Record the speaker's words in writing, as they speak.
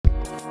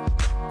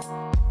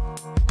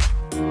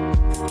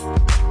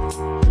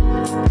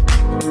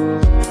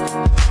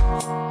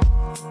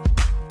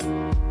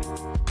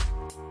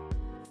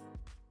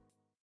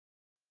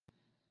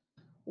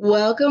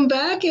Welcome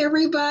back,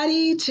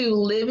 everybody, to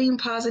Living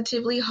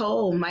Positively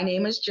Whole. My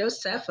name is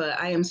Josepha.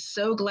 I am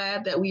so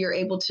glad that we are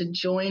able to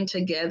join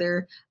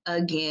together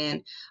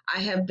again. I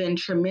have been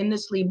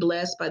tremendously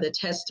blessed by the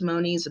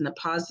testimonies and the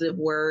positive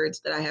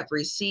words that I have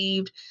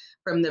received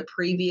from the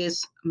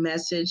previous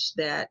message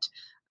that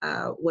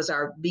was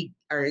our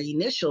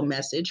initial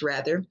message,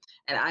 rather.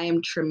 And I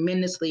am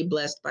tremendously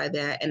blessed by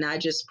that. And I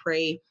just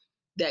pray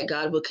that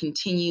God will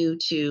continue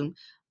to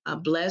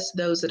bless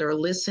those that are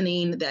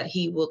listening, that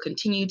He will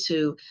continue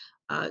to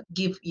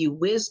give you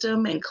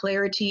wisdom and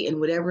clarity in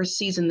whatever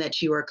season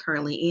that you are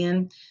currently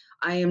in.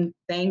 I am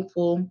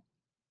thankful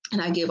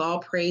and I give all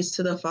praise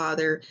to the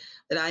Father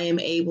that I am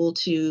able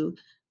to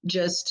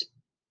just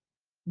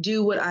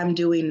do what I'm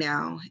doing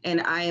now. And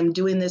I am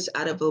doing this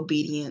out of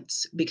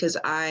obedience because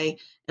I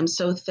am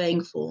so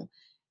thankful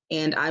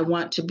and I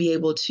want to be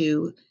able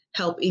to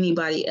help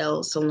anybody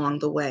else along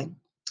the way.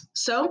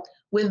 So,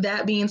 with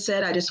that being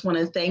said, I just want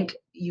to thank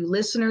you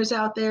listeners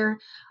out there.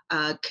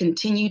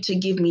 Continue to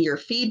give me your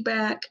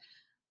feedback.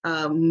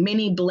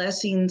 Many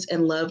blessings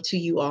and love to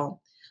you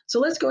all.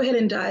 So, let's go ahead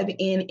and dive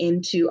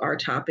into our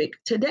topic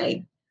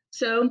today.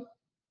 So,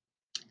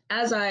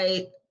 as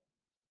I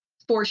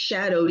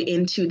foreshadowed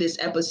into this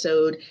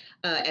episode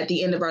at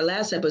the end of our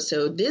last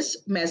episode, this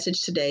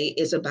message today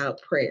is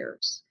about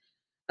prayers.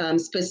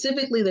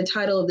 Specifically, the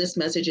title of this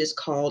message is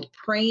called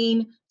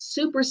Praying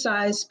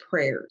Supersized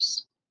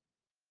Prayers.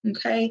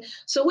 Okay,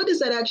 so what does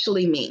that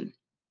actually mean?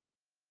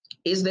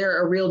 Is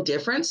there a real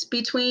difference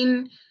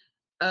between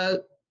a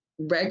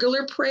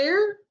regular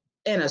prayer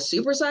and a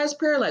supersized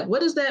prayer? Like, what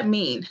does that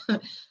mean?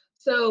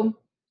 So,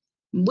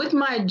 with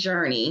my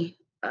journey,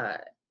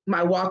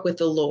 my walk with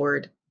the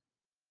Lord,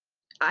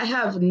 I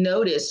have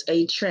noticed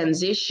a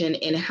transition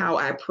in how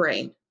I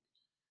pray.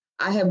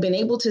 I have been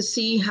able to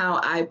see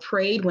how I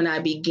prayed when I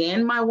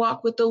began my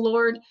walk with the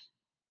Lord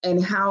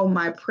and how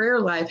my prayer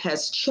life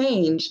has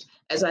changed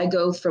as I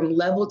go from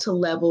level to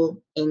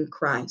level in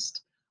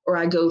Christ, or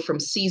I go from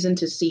season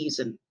to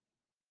season.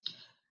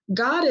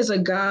 God is a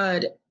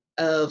God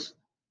of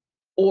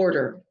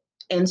order.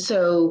 And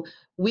so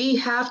we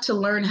have to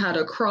learn how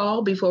to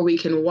crawl before we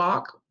can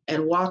walk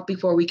and walk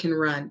before we can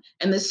run.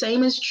 And the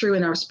same is true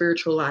in our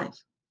spiritual life.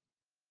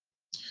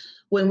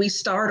 When we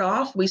start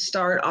off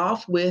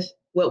with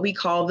what we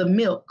call the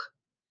milk.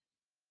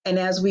 And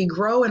as we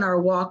grow in our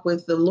walk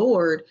with the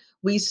Lord,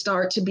 we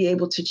start to be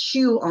able to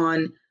chew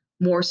on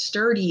more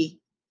sturdy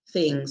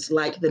things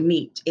like the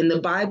meat. In the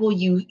Bible,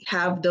 you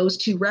have those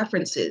two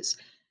references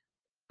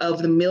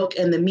of the milk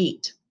and the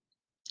meat.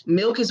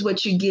 Milk is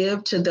what you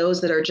give to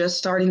those that are just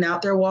starting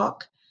out their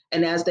walk.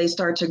 And as they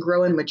start to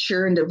grow and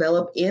mature and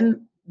develop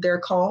in their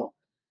call,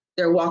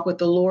 their walk with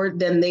the Lord,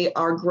 then they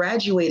are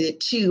graduated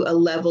to a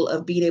level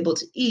of being able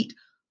to eat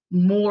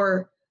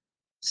more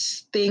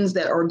things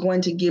that are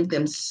going to give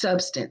them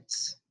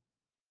substance.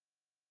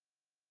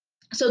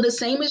 So the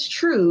same is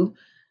true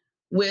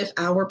with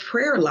our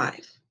prayer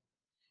life.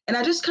 And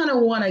I just kind of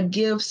want to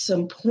give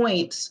some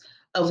points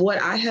of what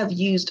I have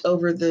used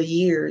over the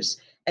years.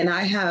 And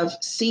I have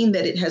seen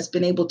that it has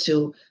been able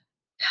to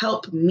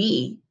help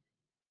me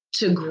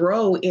to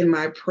grow in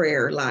my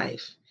prayer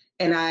life.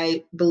 And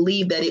I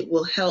believe that it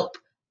will help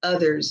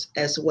others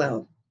as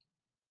well.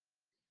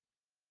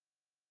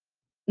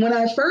 When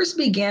I first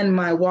began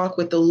my walk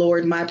with the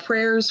Lord, my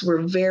prayers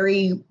were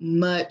very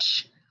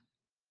much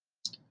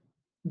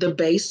the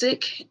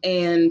basic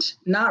and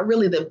not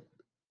really the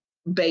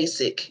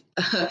basic,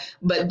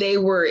 but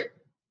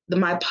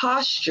my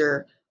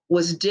posture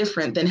was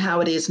different than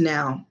how it is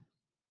now.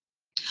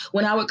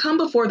 When I would come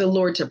before the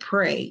Lord to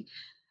pray,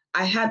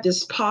 I had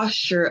this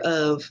posture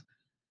of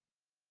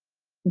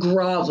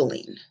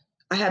groveling.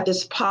 I had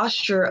this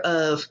posture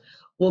of,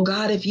 well,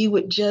 God, if you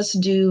could just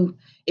do,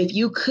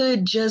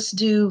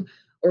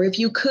 or if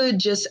you could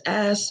just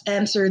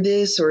answer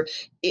this, or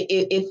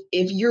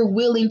if you're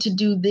willing to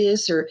do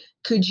this, or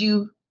could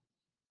you?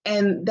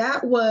 And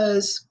that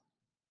was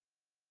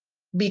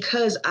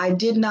because I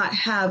did not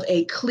have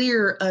a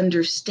clear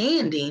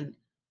understanding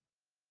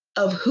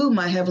of who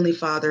my Heavenly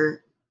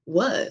Father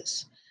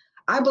was.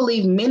 I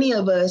believe many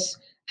of us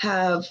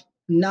have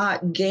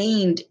not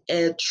gained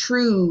a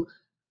true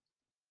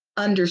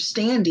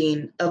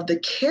understanding of the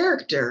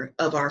character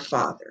of our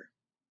Father.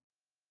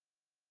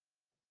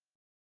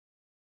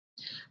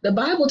 The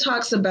Bible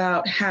talks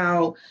about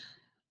how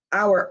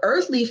our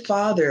earthly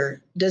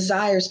Father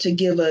desires to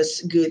give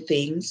us good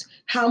things.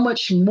 How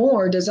much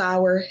more does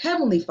our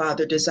Heavenly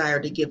Father desire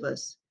to give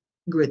us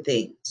good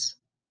things?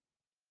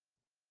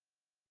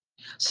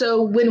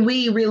 So when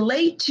we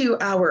relate to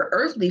our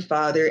earthly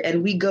father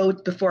and we go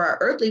before our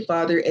earthly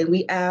father and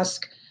we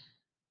ask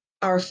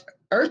our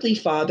earthly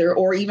father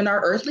or even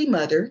our earthly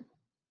mother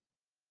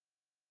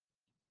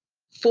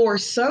for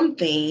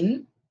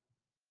something,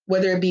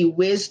 whether it be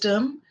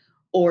wisdom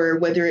or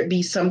whether it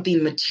be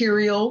something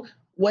material,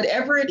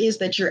 whatever it is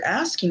that you're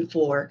asking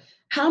for,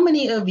 how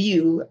many of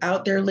you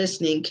out there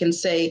listening can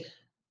say,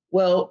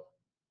 well,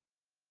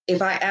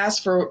 if I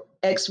ask for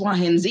X, Y,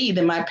 and Z,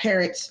 then my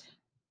parents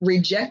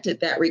rejected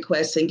that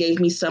request and gave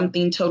me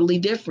something totally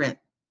different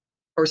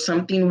or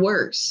something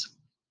worse.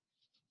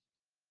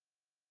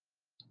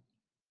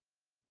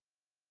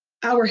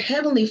 Our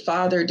Heavenly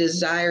Father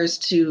desires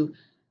to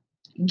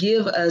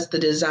give us the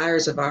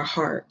desires of our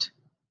heart.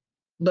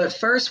 But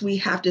first, we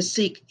have to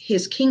seek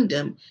His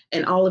kingdom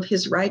and all of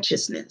His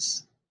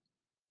righteousness.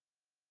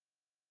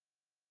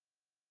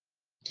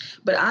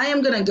 But I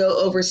am going to go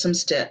over some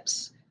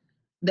steps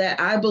that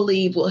I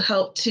believe will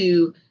help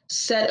to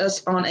set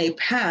us on a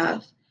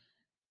path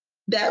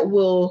that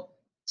will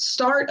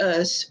start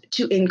us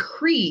to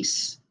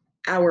increase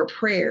our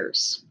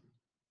prayers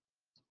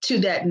to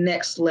that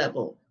next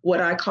level,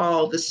 what I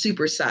call the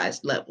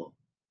supersized level.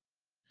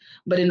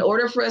 But in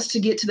order for us to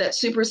get to that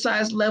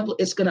supersized level,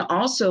 it's going to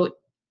also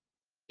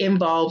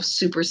involve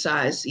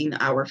supersizing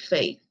our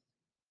faith.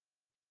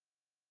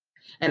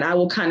 And I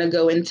will kind of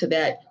go into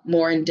that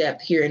more in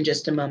depth here in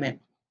just a moment.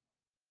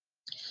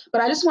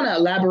 But I just want to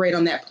elaborate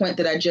on that point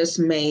that I just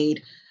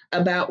made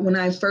about when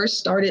I first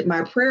started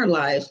my prayer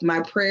life,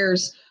 my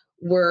prayers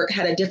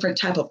had a different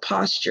type of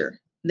posture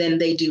than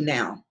they do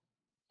now.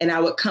 And I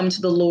would come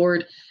to the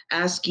Lord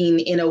asking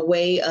in a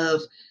way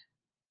of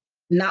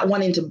not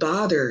wanting to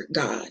bother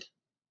God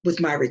with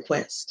my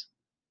request.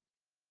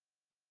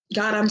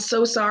 God, I'm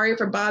so sorry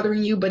for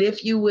bothering you, but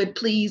if you would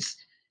please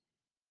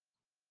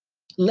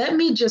let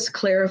me just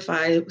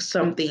clarify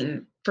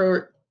something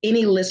for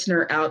any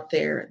listener out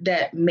there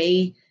that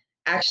may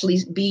actually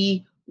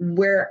be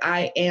where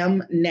I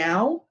am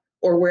now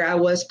or where I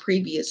was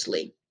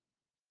previously.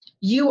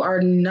 You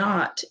are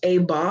not a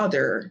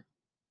bother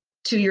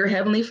to your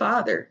Heavenly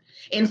Father.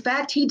 In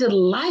fact, He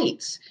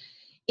delights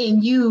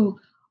in you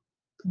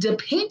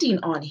depending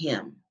on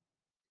Him.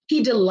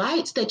 He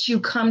delights that you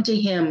come to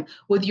Him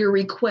with your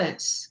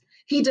requests.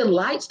 He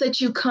delights that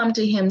you come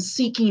to Him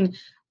seeking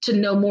to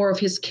know more of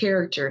His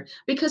character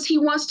because He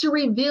wants to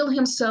reveal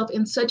Himself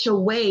in such a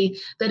way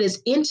that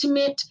is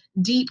intimate,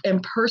 deep,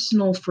 and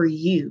personal for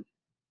you.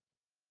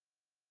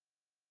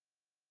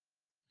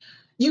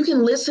 You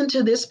can listen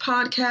to this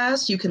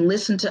podcast, you can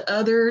listen to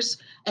others,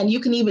 and you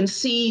can even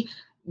see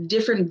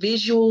different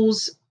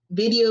videos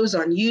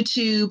on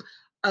YouTube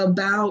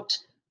about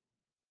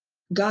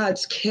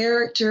God's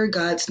character,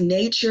 God's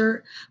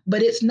nature,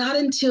 but it's not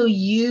until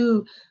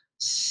you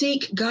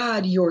seek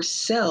God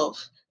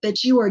yourself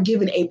that you are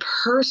given a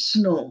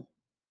personal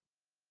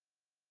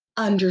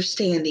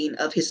understanding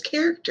of His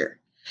character.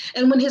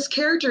 And when His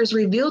character is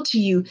revealed to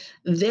you,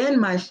 then,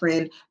 my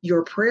friend,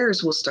 your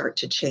prayers will start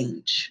to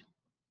change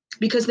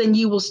because then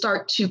you will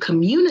start to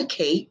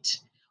communicate,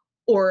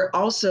 or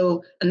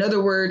also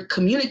another word,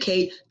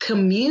 communicate,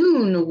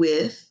 commune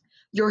with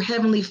your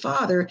Heavenly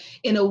Father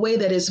in a way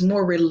that is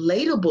more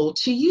relatable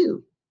to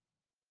you.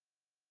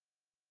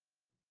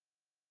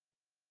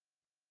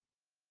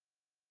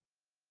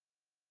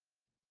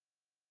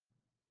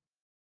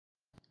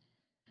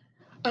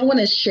 I want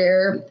to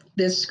share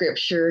this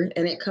scripture,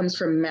 and it comes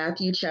from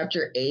Matthew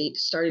chapter 8,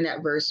 starting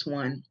at verse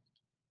 1.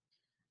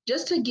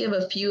 Just to give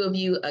a few of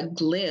you a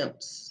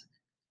glimpse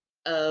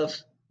of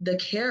the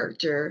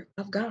character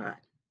of God.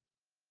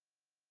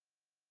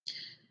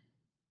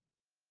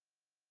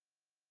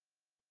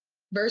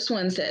 Verse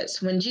 1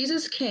 says, when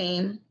Jesus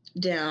came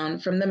down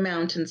from the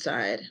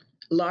mountainside,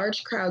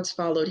 large crowds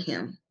followed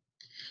him.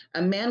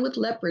 A man with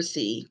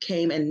leprosy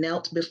came and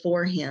knelt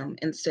before him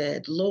and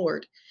said,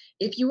 Lord,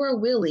 if you are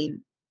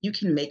willing, you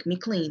can make me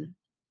clean.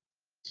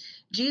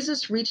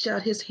 Jesus reached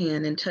out his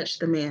hand and touched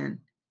the man.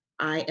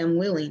 I am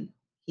willing,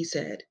 he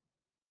said.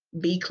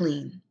 Be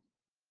clean.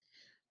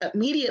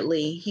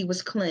 Immediately, he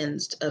was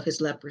cleansed of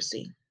his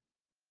leprosy.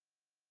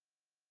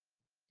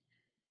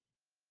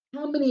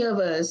 How many of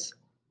us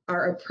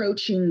are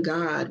approaching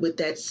God with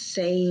that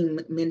same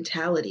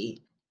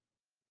mentality?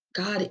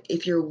 God,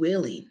 if you're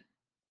willing,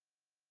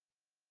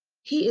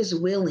 He is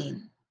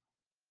willing,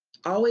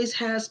 always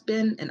has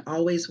been and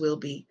always will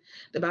be.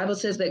 The Bible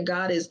says that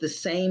God is the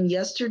same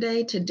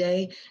yesterday,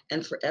 today,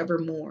 and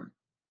forevermore.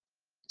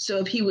 So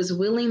if He was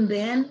willing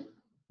then,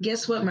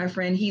 guess what, my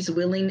friend? He's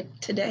willing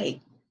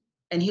today,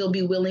 and He'll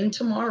be willing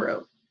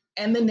tomorrow,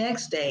 and the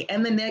next day,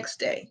 and the next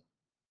day.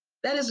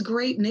 That is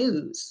great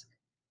news.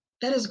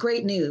 That is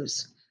great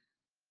news.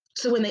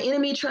 So when the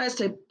enemy tries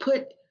to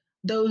put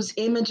those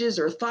images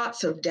or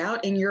thoughts of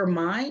doubt in your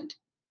mind,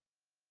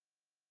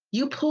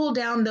 you pull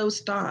down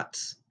those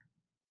thoughts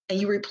and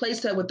you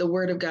replace that with the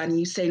word of God and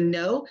you say,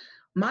 no,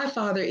 my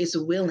Father is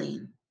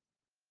willing.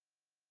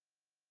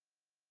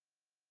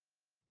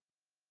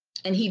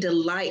 And He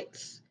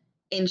delights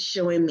in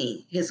showing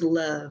me His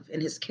love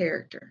and His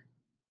character.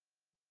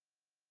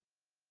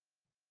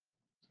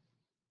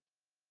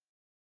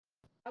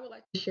 I would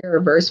like to share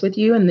a verse with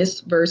you, and this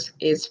verse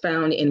is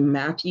found in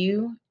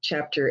Matthew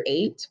chapter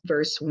 8,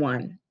 verse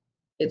 1.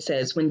 It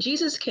says, when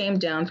Jesus came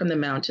down from the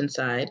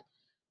mountainside,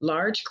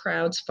 large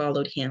crowds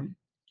followed him.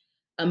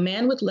 A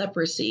man with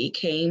leprosy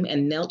came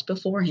and knelt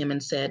before him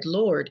and said,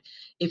 Lord,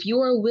 if you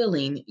are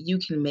willing, you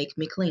can make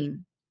me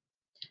clean.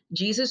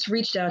 Jesus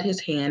reached out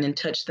his hand and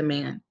touched the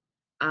man.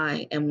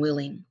 I am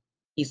willing,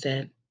 he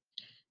said.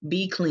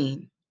 Be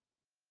clean.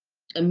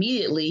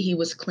 Immediately, he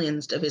was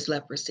cleansed of his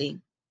leprosy.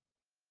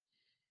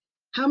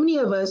 How many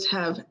of us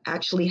have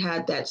actually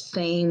had that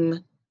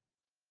same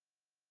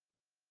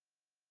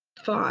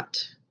thought?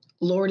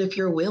 Lord, if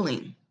you're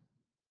willing.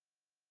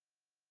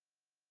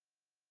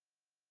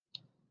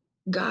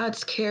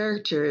 God's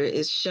character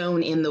is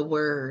shown in the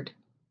word.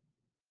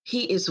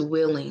 He is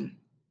willing.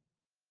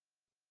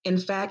 In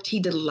fact, he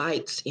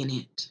delights in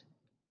it.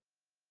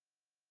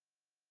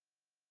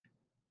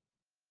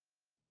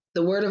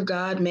 The word of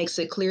God makes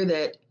it clear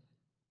that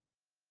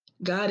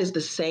God is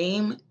the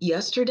same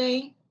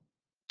yesterday,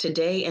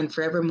 today, and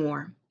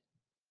forevermore.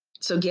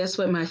 So, guess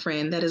what, my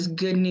friend? That is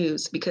good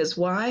news because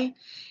why?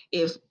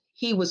 If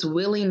he was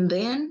willing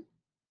then,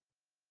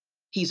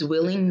 he's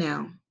willing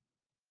now.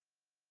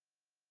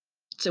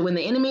 So, when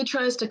the enemy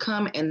tries to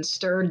come and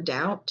stir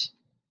doubt,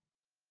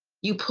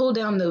 you pull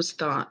down those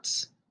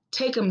thoughts,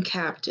 take them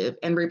captive,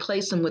 and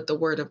replace them with the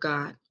word of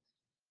God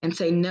and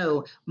say,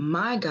 no,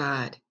 my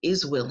God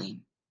is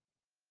willing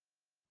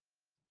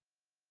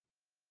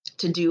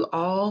to do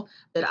all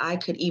that I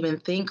could even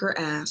think or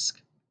ask.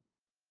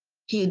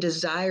 He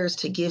desires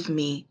to give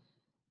me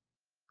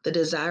the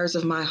desires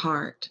of my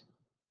heart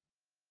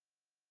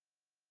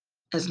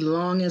as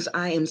long as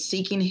I am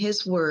seeking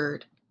his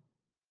word,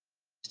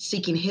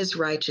 seeking his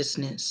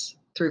righteousness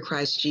through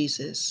Christ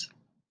Jesus.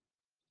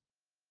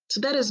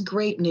 So that is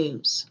great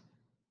news.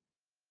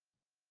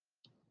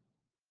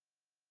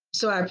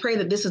 So I pray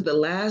that this is the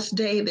last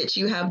day that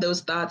you have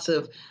those thoughts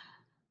of,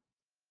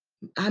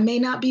 I may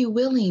not be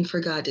willing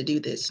for God to do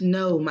this.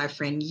 No, my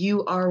friend,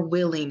 you are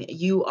willing,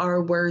 you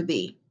are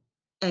worthy,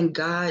 and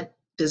God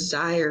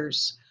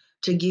desires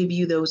to give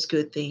you those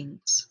good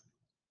things.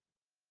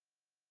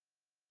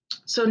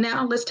 So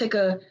now let's take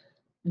a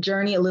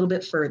journey a little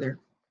bit further.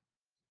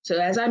 So,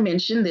 as I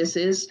mentioned, this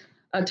is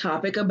a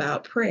topic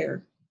about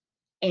prayer,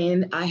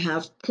 and I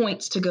have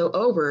points to go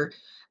over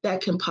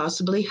that can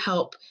possibly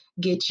help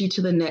get you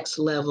to the next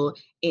level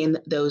in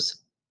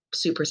those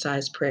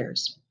supersized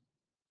prayers.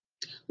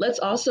 Let's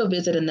also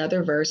visit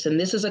another verse, and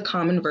this is a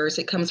common verse.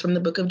 It comes from the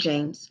book of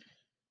James,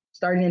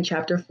 starting in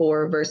chapter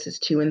 4, verses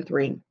 2 and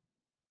 3.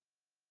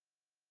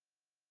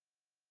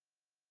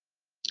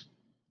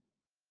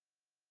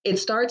 It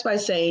starts by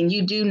saying,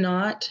 you do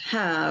not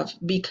have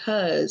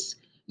because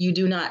you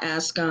do not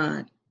ask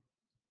God.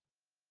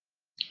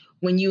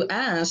 When you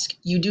ask,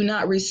 you do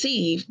not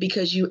receive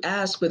because you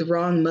ask with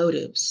wrong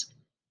motives,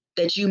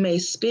 that you may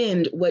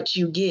spend what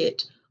you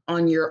get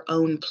on your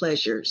own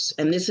pleasures.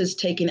 And this is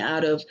taken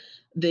out of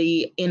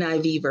the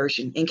NIV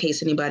version, in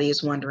case anybody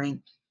is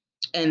wondering.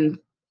 And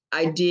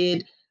I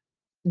did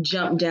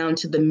jump down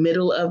to the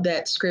middle of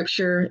that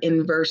scripture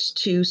in verse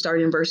 2,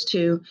 starting in verse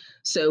 2.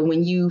 So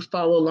when you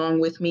follow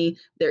along with me,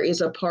 there is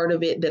a part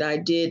of it that I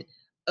did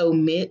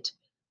omit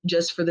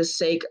just for the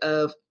sake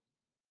of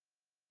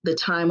the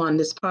time on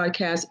this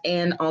podcast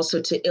and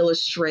also to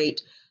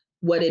illustrate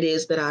what it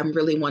is that I'm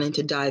really wanting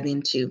to dive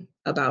into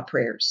about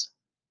prayers.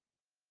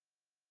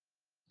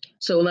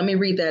 So let me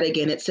read that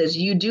again. It says,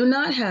 you do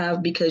not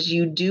have because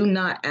you do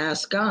not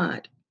ask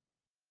God.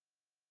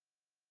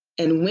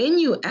 And when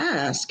you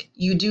ask,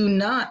 you do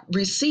not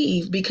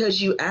receive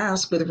because you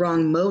ask with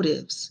wrong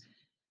motives,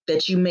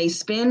 that you may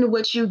spend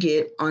what you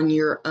get on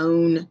your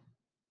own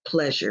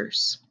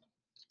pleasures.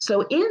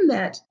 So in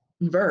that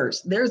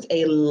verse, there's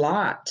a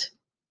lot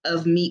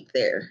of meat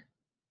there.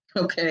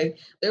 Okay,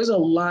 there's a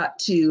lot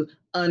to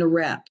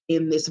unwrap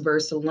in this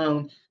verse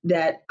alone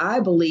that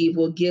I believe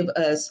will give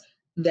us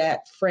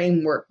that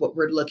framework, what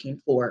we're looking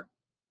for.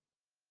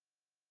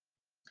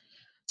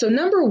 So,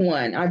 number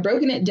one, I've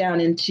broken it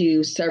down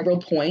into several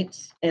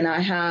points, and I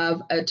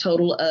have a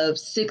total of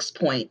 6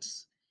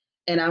 points,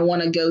 and I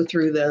want to go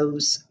through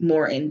those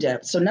more in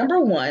depth. So, number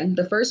one,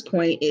 the first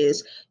point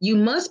is you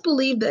must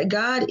believe that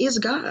God is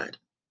God.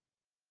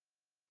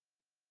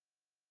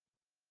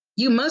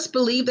 You must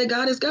believe that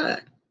God is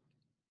God.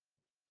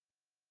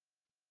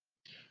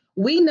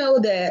 We know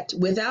that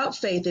without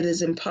faith, it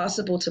is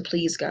impossible to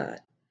please God.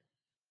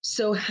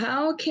 So,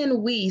 how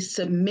can we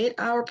submit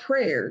our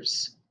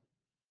prayers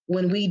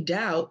when we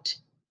doubt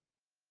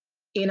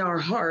in our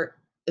heart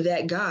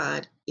that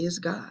God is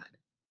God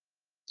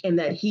and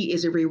that He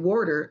is a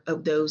rewarder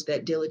of those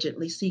that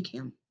diligently seek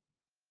Him?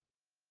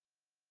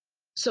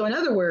 So, in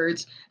other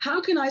words,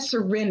 how can I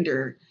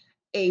surrender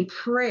a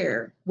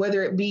prayer,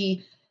 whether it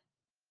be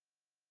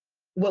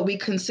what we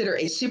consider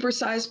a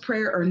supersized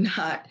prayer or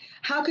not?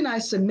 How can I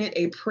submit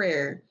a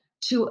prayer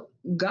to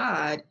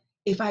God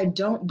if I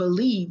don't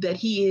believe that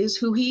He is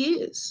who He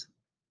is?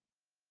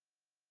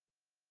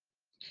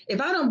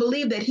 If I don't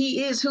believe that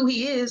He is who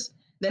He is,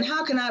 then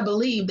how can I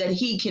believe that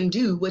He can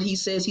do what He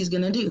says He's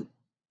going to do?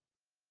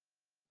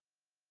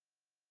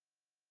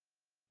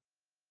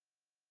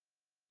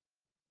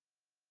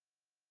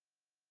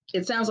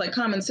 It sounds like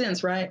common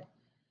sense, right?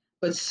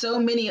 But so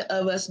many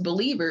of us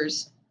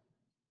believers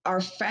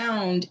are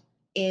found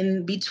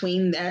in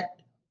between that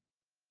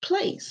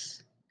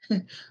place.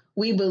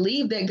 We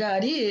believe that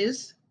God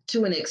is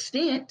to an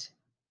extent,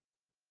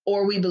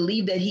 or we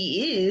believe that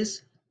He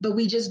is, but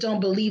we just don't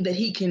believe that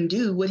He can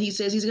do what He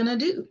says He's going to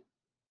do.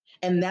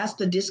 And that's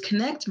the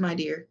disconnect, my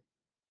dear.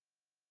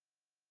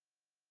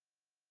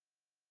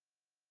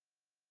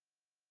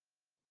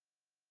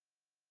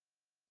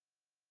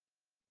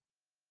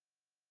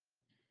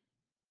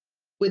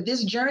 With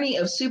this journey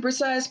of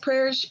supersized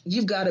prayers,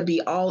 you've got to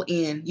be all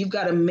in. You've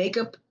got to make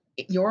up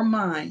your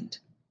mind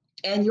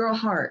and your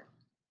heart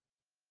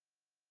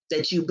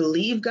that you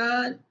believe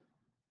God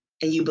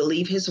and you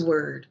believe His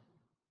word.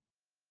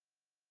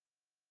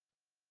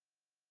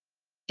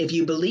 If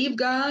you believe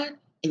God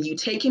and you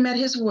take Him at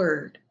His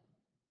word,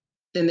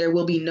 then there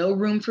will be no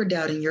room for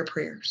doubt in your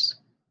prayers.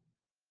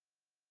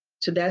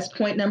 So that's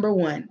point number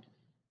one.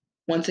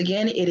 Once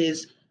again, it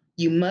is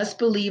you must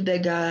believe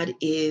that God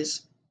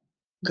is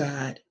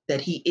God,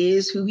 that He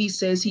is who He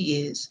says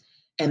He is,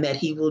 and that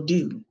He will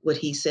do what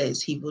He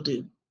says He will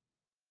do.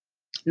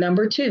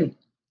 Number two,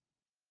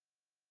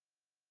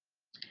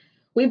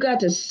 we've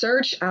got to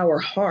search our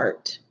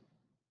heart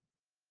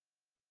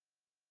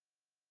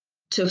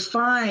to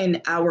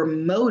find our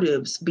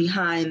motives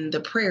behind the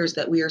prayers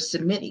that we are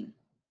submitting.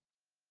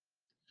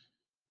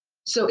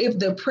 So if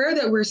the prayer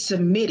that we're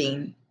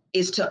submitting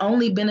is to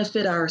only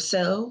benefit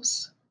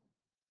ourselves,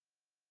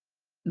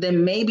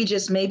 then maybe,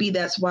 just maybe,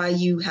 that's why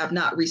you have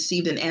not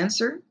received an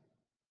answer.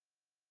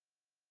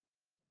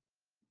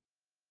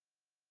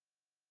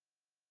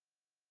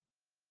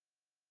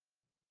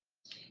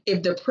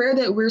 If the prayer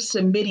that we're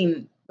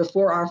submitting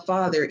before our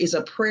Father is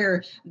a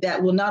prayer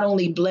that will not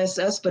only bless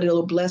us, but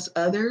it'll bless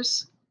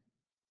others,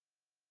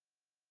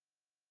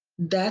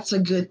 that's a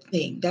good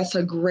thing. That's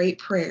a great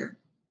prayer.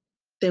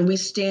 Then we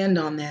stand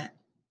on that.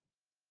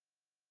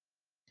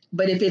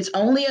 But if it's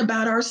only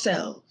about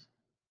ourselves,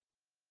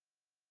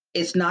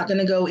 it's not going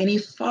to go any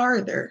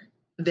farther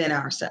than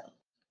ourselves.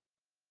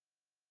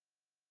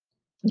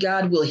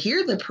 God will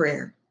hear the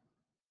prayer,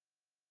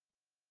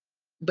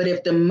 but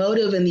if the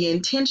motive and the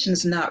intention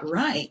is not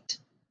right,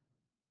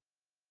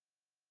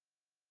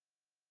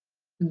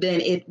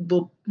 then it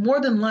will more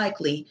than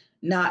likely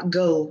not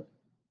go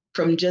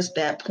from just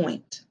that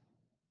point.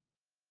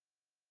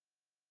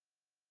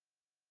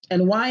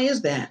 And why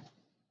is that?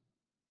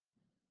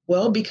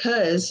 Well,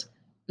 because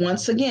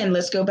once again,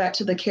 let's go back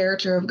to the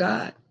character of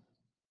God.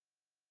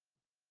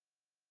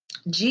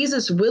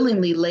 Jesus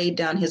willingly laid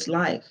down his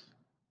life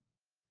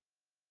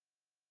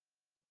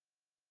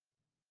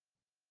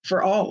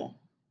for all.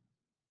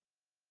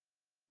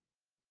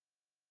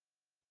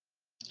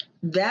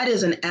 That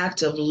is an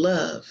act of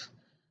love,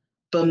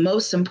 but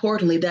most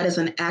importantly, that is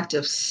an act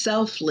of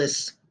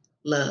selfless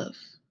love.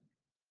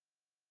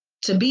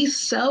 To be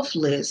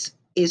selfless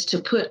is to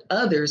put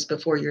others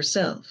before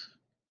yourself.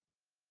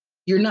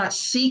 You're not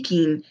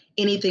seeking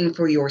anything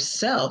for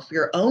yourself,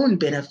 your own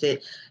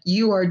benefit.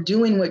 You are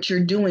doing what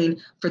you're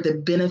doing for the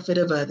benefit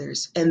of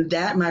others. And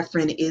that, my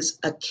friend, is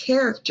a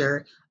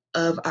character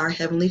of our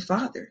Heavenly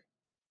Father.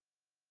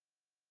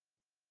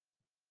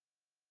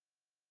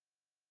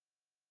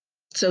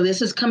 So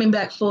this is coming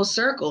back full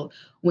circle.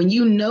 When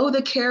you know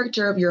the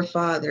character of your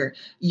Father,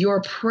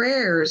 your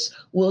prayers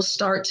will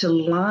start to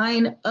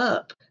line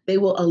up. They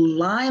will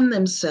align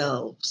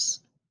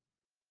themselves,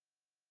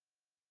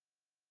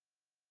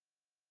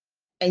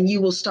 and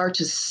you will start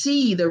to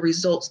see the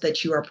results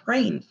that you are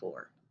praying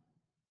for.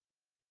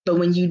 But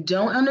when you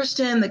don't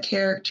understand the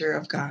character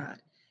of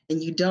God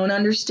and you don't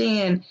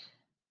understand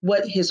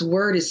what His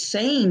word is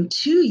saying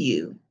to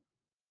you,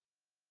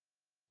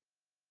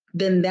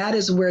 then that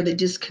is where the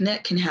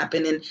disconnect can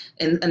happen.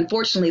 And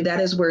unfortunately, that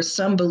is where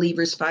some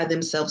believers find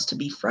themselves to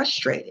be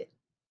frustrated.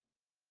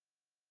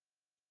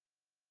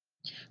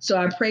 So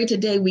I pray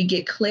today we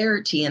get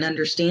clarity and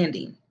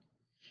understanding.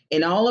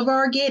 In all of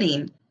our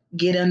getting,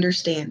 get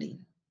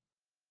understanding.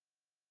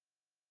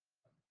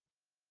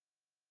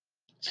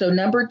 So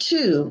number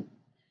two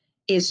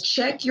is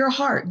check your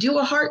heart. Do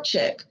a heart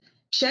check.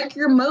 Check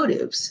your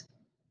motives.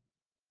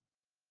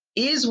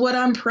 Is what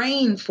I'm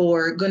praying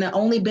for going to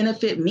only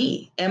benefit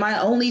me? Am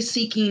I only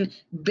seeking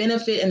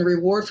benefit and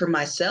reward for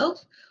myself?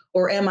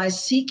 Or am I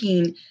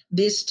seeking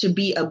this to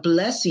be a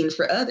blessing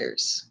for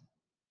others?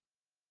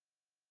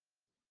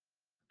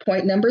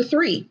 Point number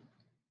three,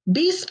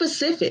 be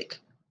specific.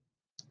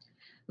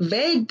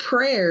 Vague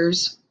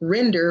prayers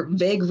render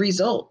vague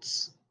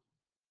results.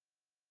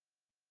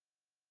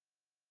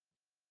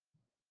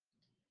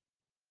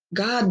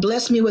 God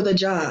bless me with a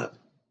job.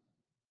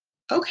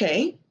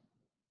 Okay,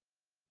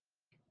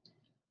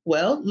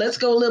 well, let's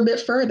go a little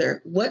bit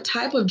further. What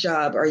type of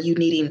job are you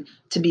needing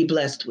to be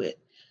blessed with?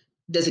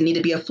 Does it need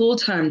to be a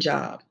full-time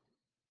job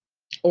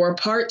or a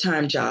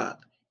part-time job?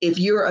 If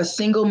you're a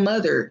single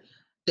mother,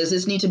 does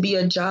this need to be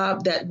a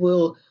job that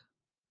will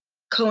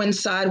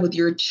coincide with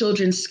your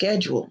children's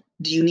schedule?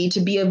 Do you need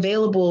to be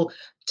available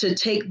to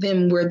take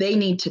them where they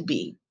need to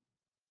be?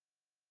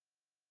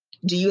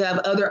 Do you have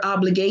other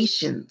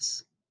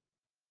obligations?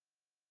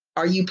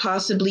 Are you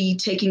possibly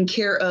taking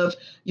care of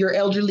your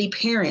elderly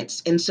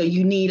parents? And so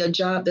you need a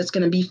job that's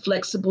going to be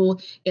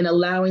flexible in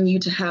allowing you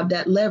to have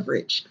that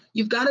leverage.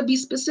 You've got to be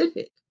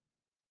specific.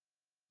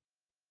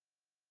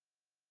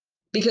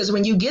 Because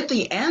when you get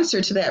the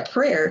answer to that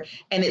prayer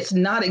and it's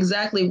not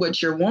exactly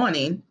what you're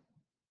wanting,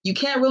 You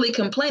can't really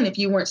complain if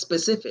you weren't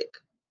specific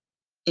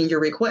in your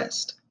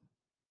request.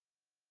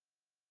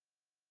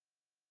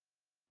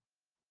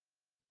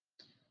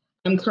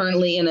 I'm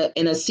currently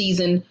in a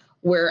season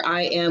where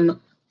I am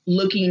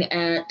looking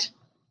at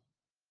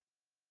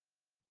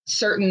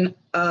certain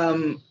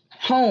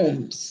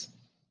homes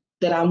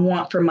that I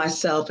want for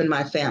myself and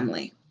my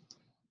family.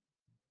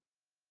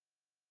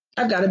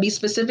 I've got to be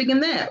specific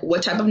in that.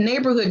 What type of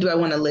neighborhood do I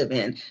want to live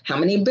in? How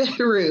many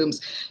bedrooms?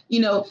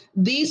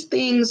 These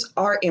things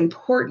are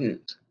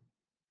important.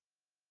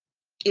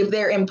 If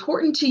they're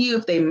important to you,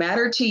 if they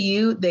matter to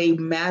you, they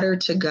matter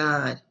to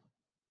God.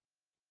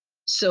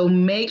 So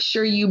make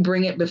sure you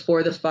bring it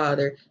before the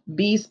Father.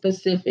 Be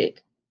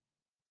specific.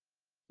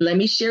 Let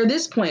me share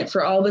this point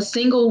for all the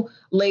single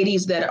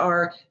ladies that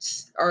are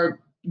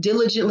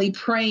diligently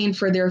praying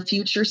for their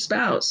future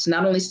spouse.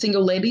 Not only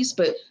single ladies,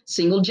 but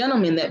single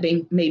gentlemen that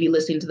may be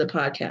listening to the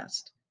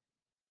podcast.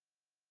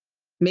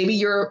 Maybe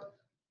you're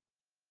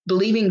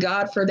believing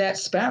God for that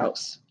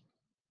spouse.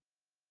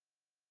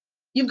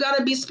 You've got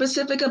to be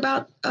specific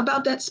about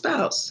that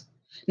spouse.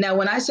 Now,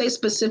 when I say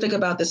specific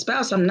about the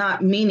spouse, I'm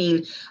not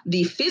meaning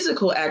the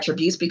physical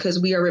attributes,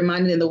 because we are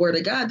reminded in the Word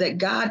of God that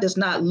God does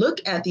not look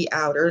at the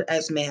outer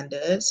as man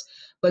does,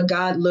 but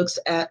God looks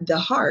at the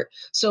heart.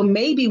 So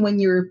maybe when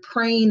you're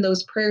praying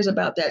those prayers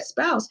about that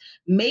spouse,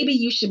 maybe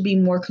you should be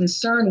more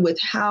concerned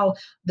with how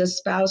the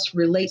spouse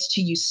relates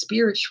to you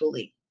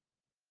spiritually,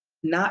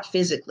 not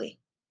physically.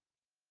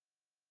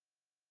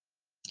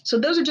 So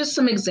those are just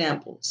some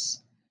examples.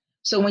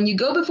 So when you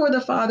go before the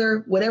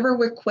Father, whatever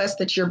request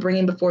that you're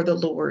bringing before the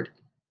Lord,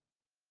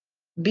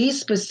 be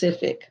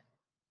specific.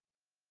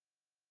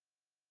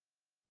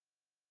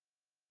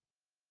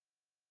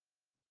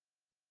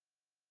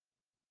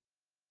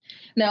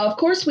 Now, of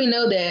course, we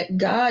know that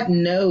God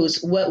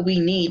knows what we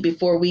need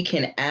before we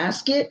can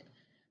ask it,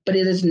 but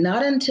it is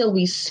not until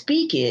we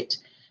speak it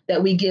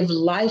that we give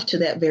life to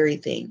that very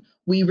thing.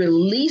 We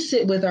release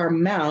it with our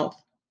mouth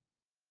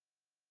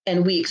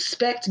and we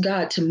expect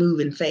God to move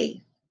in faith.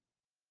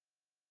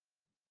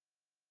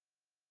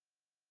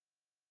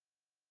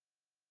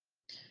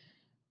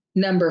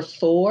 Number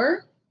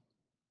 4,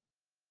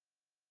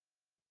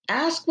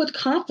 ask with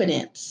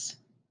confidence.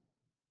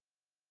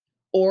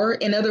 Or,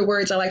 in other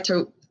words, I like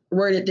to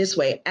word it this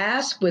way: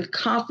 ask with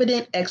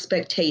confident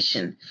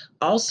expectation,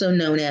 also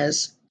known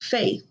as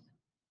faith.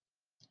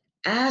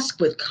 Ask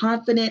with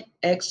confident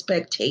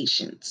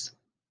expectations.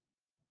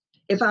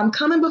 If I'm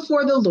coming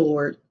before the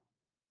Lord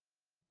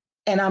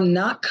and I'm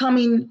not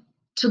coming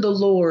to the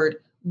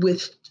Lord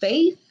with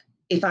faith,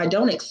 if I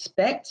don't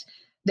expect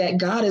that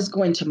God is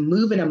going to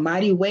move in a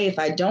mighty way, if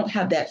I don't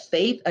have that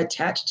faith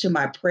attached to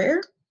my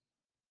prayer,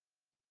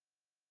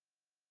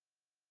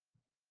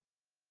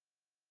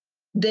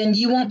 then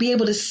you won't be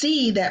able to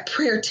see that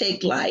prayer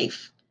take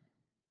life.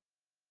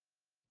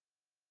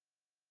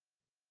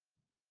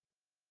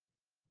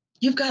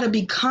 You've got to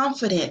be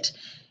confident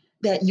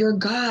that your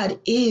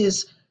God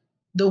is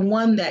the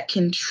one that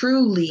can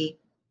truly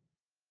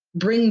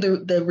bring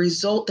the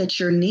result that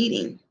you're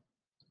needing.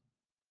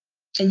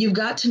 And you've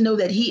got to know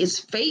that He is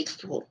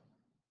faithful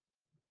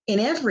in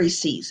every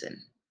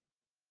season.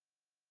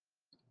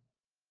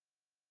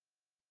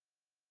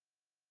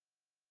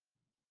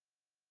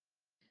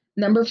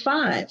 Number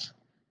 5,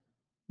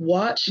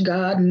 watch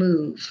God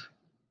move.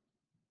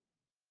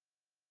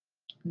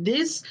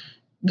 This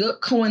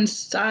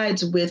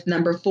coincides with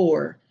number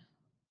 4,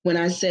 when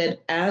I said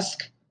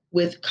ask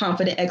with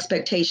confident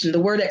expectation.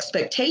 The word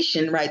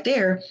expectation right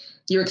there,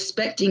 you're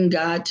expecting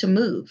God to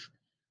move.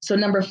 So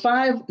number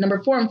 4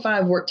 and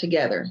 5 work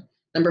together.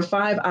 Number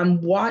 5,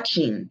 I'm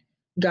watching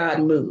God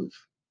move.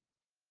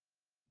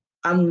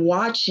 I'm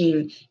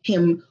watching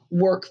Him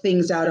work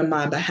things out on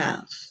my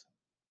behalf.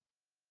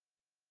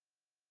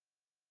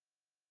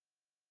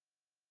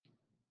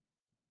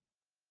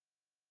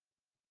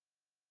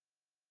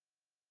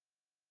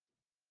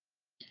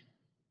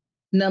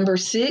 Number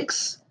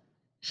 6,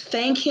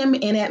 thank Him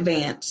in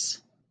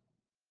advance.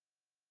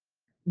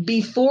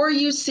 Before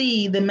you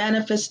see the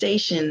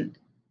manifestation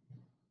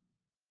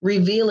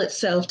reveal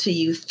itself to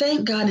you,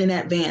 thank God in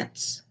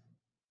advance.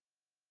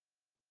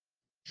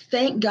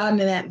 Thank God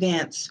in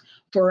advance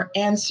for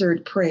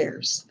answered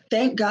prayers.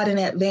 Thank God in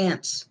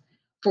advance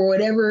for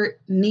whatever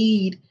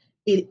need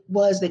it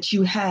was that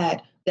you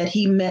had, that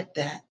He met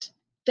that.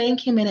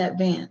 Thank Him in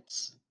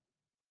advance.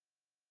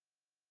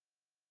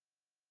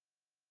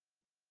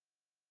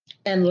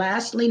 And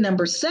lastly,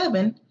 number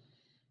 7,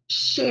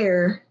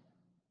 share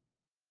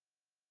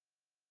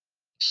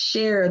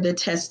the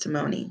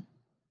testimony.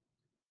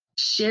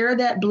 Share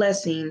that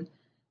blessing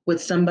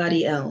with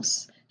somebody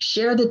else.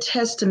 Share the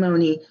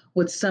testimony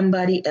with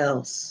somebody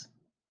else.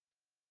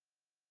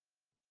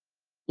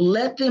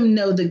 Let them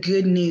know the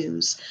good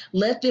news.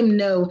 Let them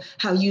know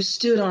how you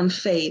stood on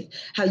faith,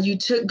 how you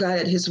took God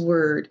at His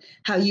word,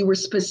 how you were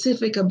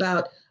specific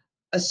about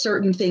a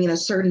certain thing in a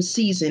certain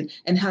season,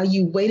 and how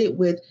you waited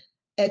with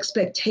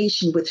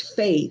expectation, with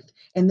faith,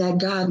 and that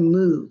God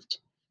moved.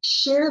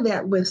 Share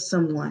that with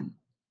someone.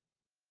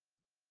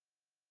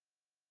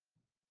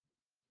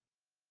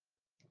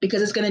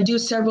 because it's going to do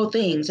several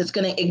things. It's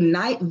going to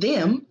ignite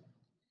them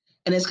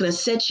and it's going to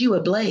set you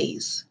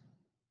ablaze.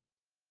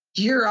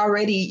 You're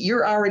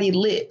already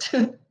lit,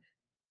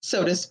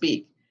 so to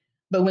speak.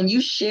 But when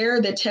you share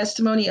the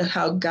testimony of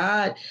how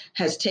God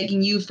has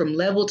taken you from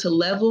level to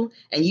level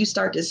and you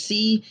start to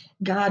see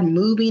God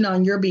moving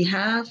on your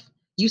behalf,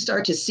 you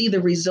start to see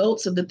the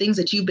results of the things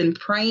that you've been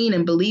praying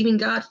and believing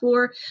God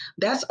for,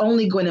 that's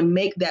only going to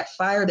make that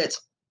fire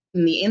that's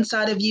in the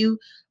inside of you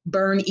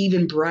burn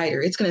even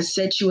brighter. It's going to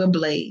set you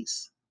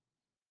ablaze.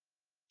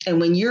 And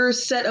when you're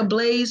set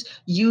ablaze,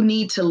 you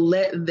need to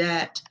let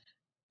that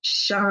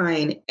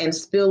shine and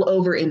spill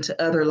over into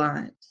other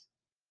lives.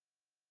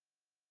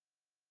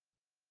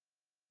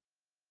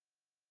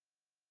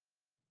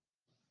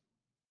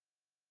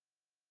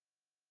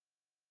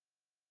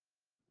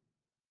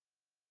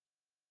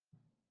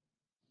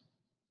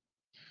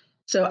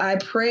 So I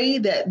pray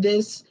that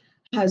this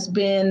has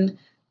been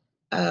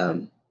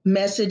a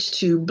message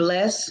to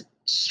bless,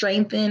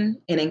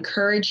 strengthen, and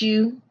encourage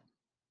you.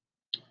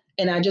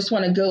 And I just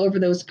want to go over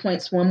those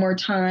points one more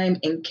time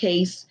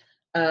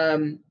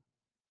um,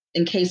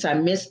 in case I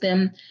missed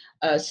them.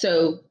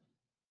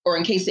 Or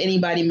in case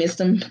anybody missed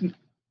them.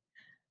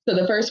 So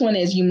the first one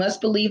is you must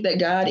believe that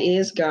God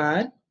is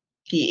God.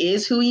 He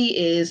is who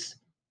he is,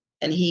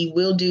 and he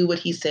will do what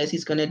he says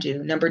he's going to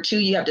do. Number two,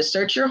 you have to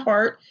search your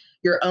heart,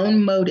 your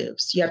own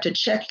motives. You have to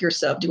check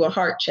yourself, do a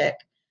heart check.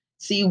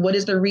 See what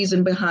is the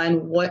reason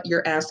behind what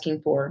you're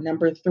asking for.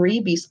 Number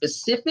three, be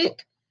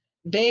specific.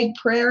 Vague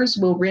prayers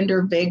will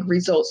render vague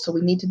results. So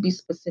we need to be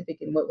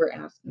specific in what we're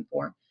asking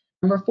for.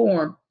 Number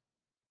four,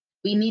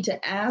 we need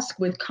to ask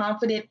with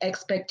confident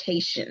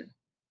expectation.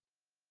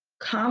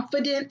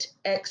 Confident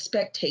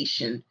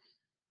expectation,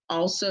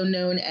 also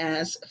known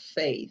as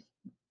faith.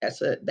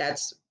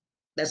 That's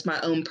my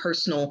own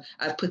personal.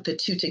 I've put the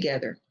two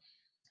together.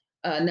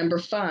 Number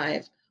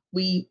five,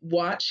 we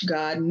watch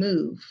God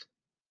move.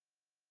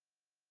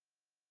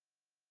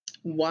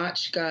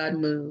 Watch God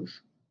move.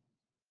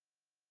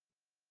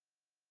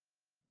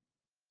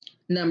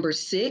 Number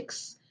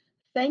six,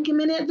 thank him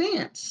in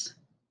advance.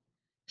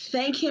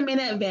 Thank him in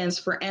advance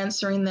for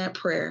answering that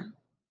prayer.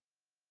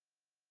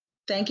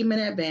 Thank him in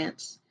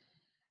advance.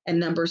 And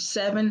number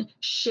seven,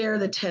 share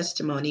the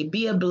testimony.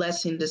 Be a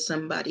blessing to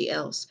somebody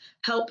else.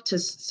 Help to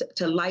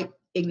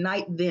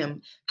ignite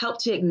them.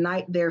 Help to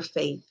ignite their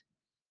faith.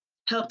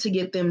 Help to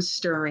get them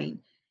stirring.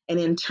 And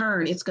in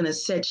turn, it's going to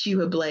set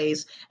you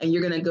ablaze and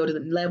you're going to go to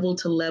level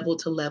to level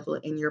to level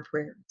in your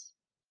prayers.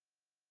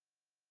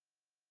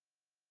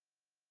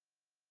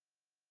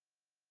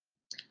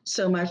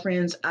 So, my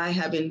friends, I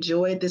have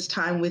enjoyed this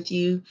time with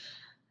you.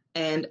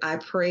 And I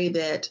pray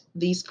that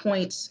these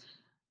points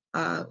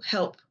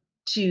help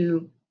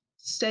to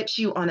set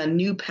you on a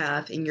new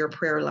path in your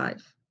prayer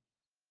life.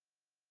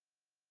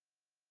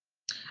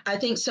 I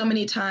think so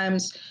many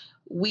times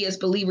we as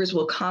believers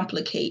will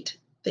complicate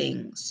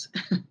things.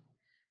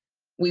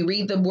 We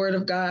read the word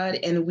of God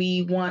and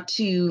we want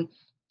to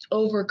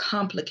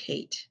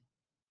overcomplicate.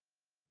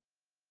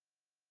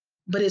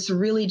 But it's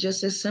really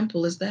just as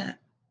simple as that.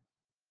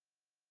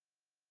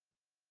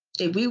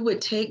 If we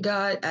would take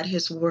God at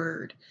his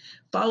word,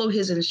 follow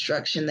his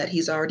instruction that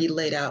he's already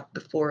laid out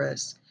before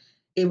us,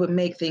 it would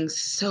make things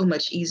so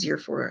much easier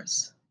for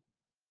us.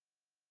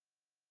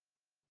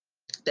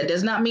 That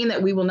does not mean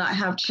that we will not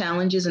have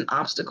challenges and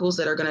obstacles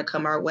that are going to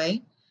come our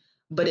way,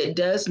 but it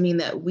does mean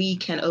that we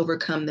can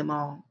overcome them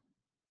all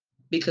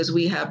because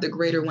we have the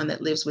greater one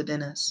that lives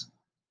within us.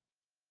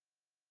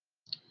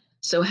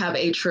 So have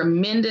a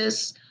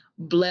tremendous,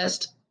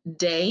 blessed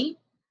day,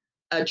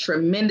 a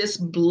tremendous,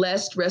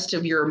 blessed rest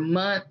of your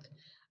month.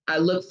 I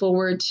look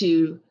forward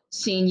to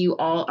seeing you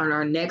all on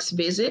our next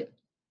visit.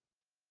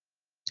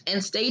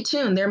 And stay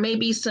tuned. There may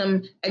be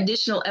some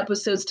additional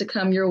episodes to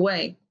come your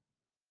way.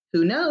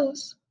 Who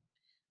knows?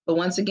 But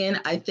once again,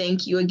 I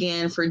thank you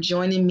again for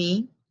joining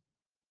me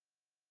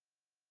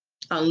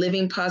on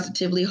Living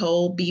Positively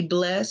Whole. Be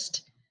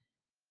blessed.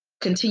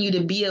 Continue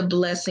to be a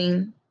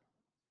blessing.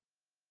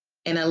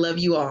 And I love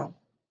you all.